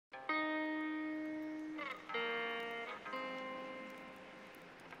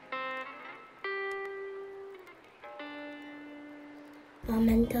our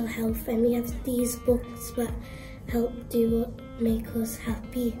mental health, and we have these books that help make us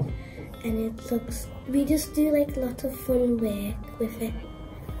happy, and we just do like a lot of fun work with it.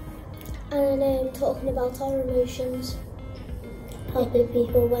 And talking about our emotions, helping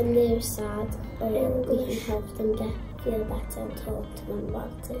people when they're sad, or we can help them feel better and talk to them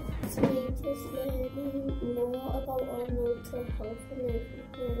about it. So we're just learning more about our mental health, and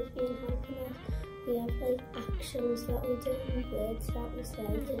they've been helping us. We have like actions that we do and words that we say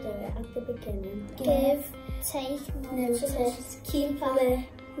to do it at the beginning. Give, take, notice, keep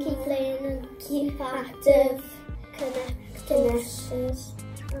learning, keep active, connect.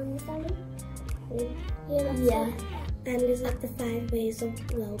 Yeah. And there's like the 5 ways of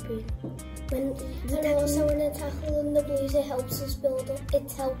well-being. And also when we're tackling the blues, it helped us build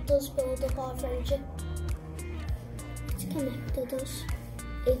up our friendship. It's connected us.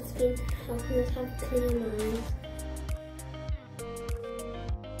 It's been helping us have clear minds.